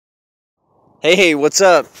Hey, what's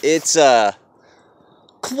up? It's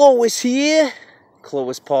Clovis here.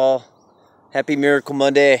 Clovis Paul. Happy Miracle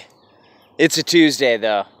Monday. It's a Tuesday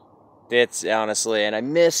though. It's honestly, and I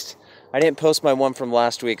didn't post my one from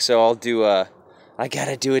last week, so I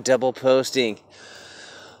gotta do a double posting.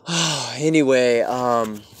 Anyway,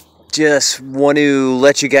 just want to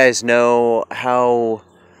let you guys know how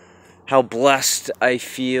blessed I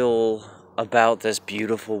feel about this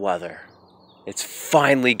beautiful weather. It's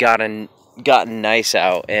finally gotten nice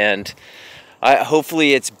out, and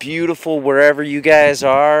hopefully it's beautiful wherever you guys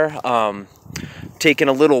are. Taking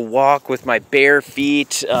a little walk with my bare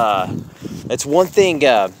feet. It's one thing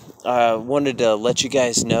I wanted to let you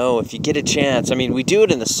guys know. If you get a chance, I mean, we do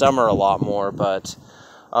it in the summer a lot more, but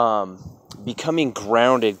becoming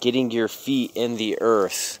grounded, getting your feet in the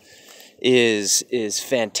earth is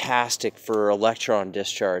fantastic for electron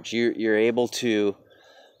discharge. You're able to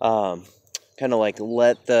kind of like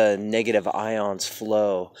let the negative ions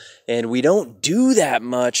flow, and we don't do that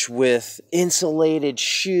much with insulated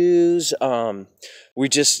shoes.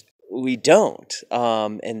 We don't,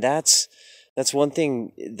 and that's one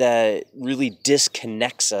thing that really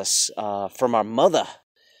disconnects us from our mother.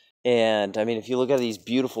 And I mean, if you look at these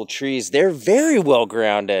beautiful trees, they're very well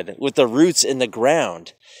grounded with the roots in the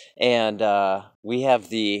ground, and we have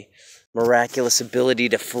the miraculous ability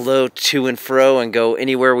to float to and fro and go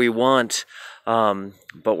anywhere we want.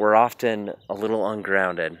 But we're often a little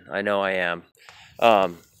ungrounded. I know I am.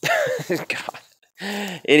 God.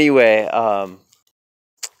 Anyway,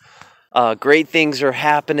 great things are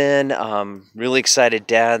happening. Really excited.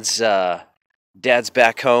 Dad's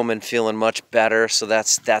back home and feeling much better, so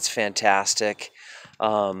that's fantastic.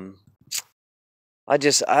 I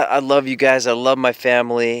love you guys. I love my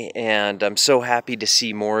family, and I'm so happy to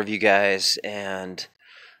see more of you guys. And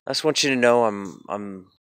I just want you to know I'm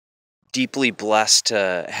deeply blessed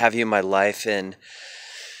to have you in my life, and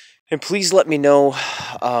please let me know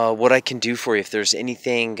what I can do for you. If there's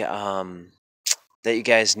anything that you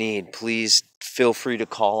guys need, please feel free to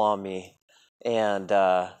call on me, and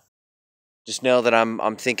just know that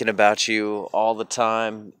I'm thinking about you all the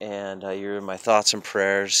time, and you're in my thoughts and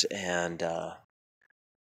prayers, and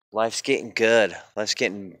life's getting good. Life's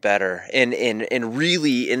getting better, and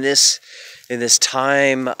really in this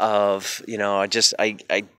time of,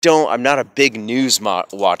 I'm not a big news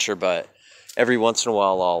watcher, but every once in a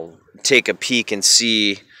while I'll take a peek and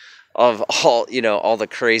see of all the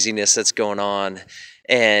craziness that's going on,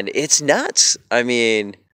 and it's nuts. I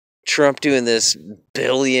mean, Trump doing this $1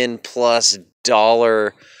 billion+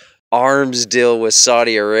 arms deal with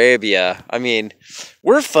Saudi Arabia. I mean,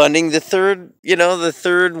 we're funding the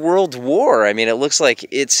third world war. I mean, it looks like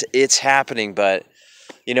it's happening, but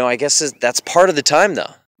I guess that's part of the time,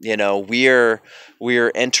 though.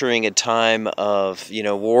 We're entering a time of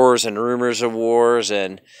wars and rumors of wars,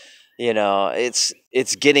 and it's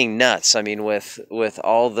getting nuts. I mean, with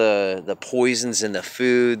all the poisons in the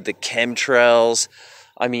food, the chemtrails.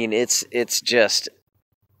 I mean, it's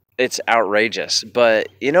outrageous. But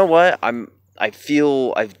you know what? I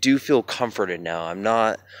do feel comforted now. I'm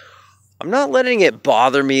not letting it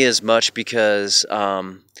bother me as much, because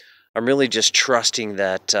I'm really just trusting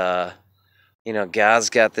that God's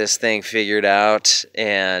got this thing figured out,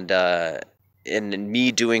 and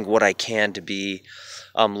me doing what I can to be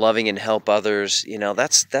loving and help others.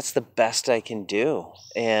 That's the best I can do,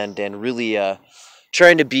 and really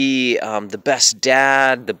trying to be the best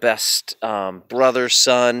dad, the best brother,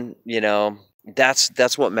 son.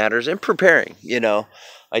 That's what matters. And preparing.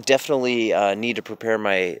 I definitely need to prepare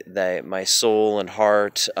my soul and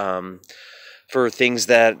heart for things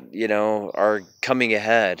that are coming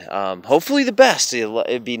ahead. Hopefully the best.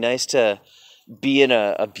 It'd be nice to be in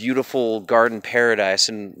a beautiful garden paradise,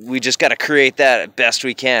 and we just got to create that best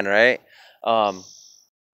we can, right?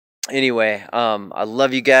 Anyway, I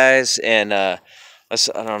love you guys, and I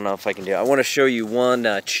don't know if I can do it. I want to show you one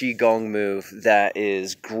Qigong move that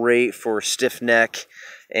is great for stiff neck,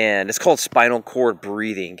 and it's called Spinal Cord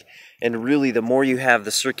Breathing. And really, the more you have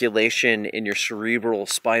the circulation in your cerebral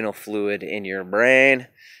spinal fluid in your brain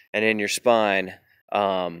and in your spine,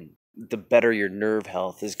 the better your nerve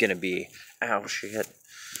health is going to be. Ow, shit.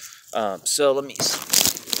 So let me...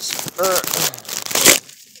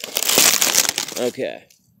 Okay.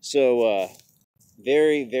 So,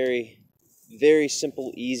 very, very, very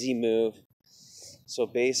simple, easy move. So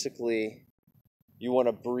basically, you want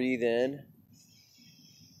to breathe in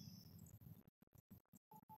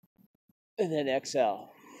and then exhale.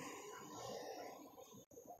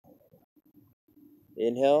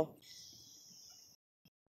 Inhale.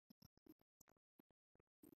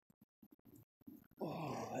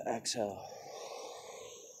 Exhale.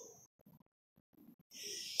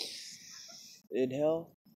 Inhale.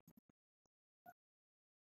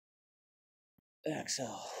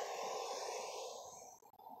 Exhale.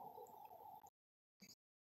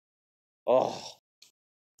 Oh,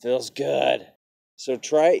 feels good. So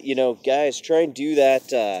try, guys, try and do that.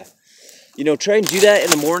 Try and do that in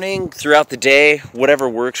the morning, throughout the day, whatever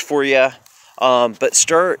works for you. But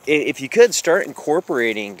start, if you could, start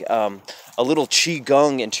incorporating a little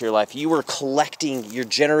qigong into your life. You're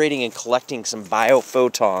generating and collecting some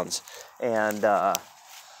biophotons, and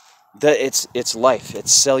it's life,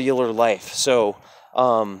 it's cellular life. So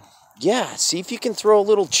yeah, see if you can throw a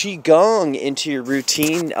little qigong into your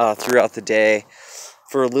routine throughout the day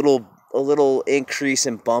for a little increase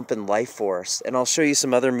and bump in life force. And I'll show you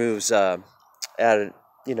some other moves at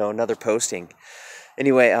another posting.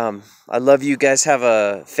 Anyway, I love you guys. Have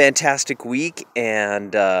a fantastic week,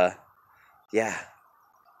 and yeah,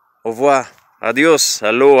 au revoir, adios,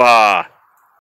 aloha.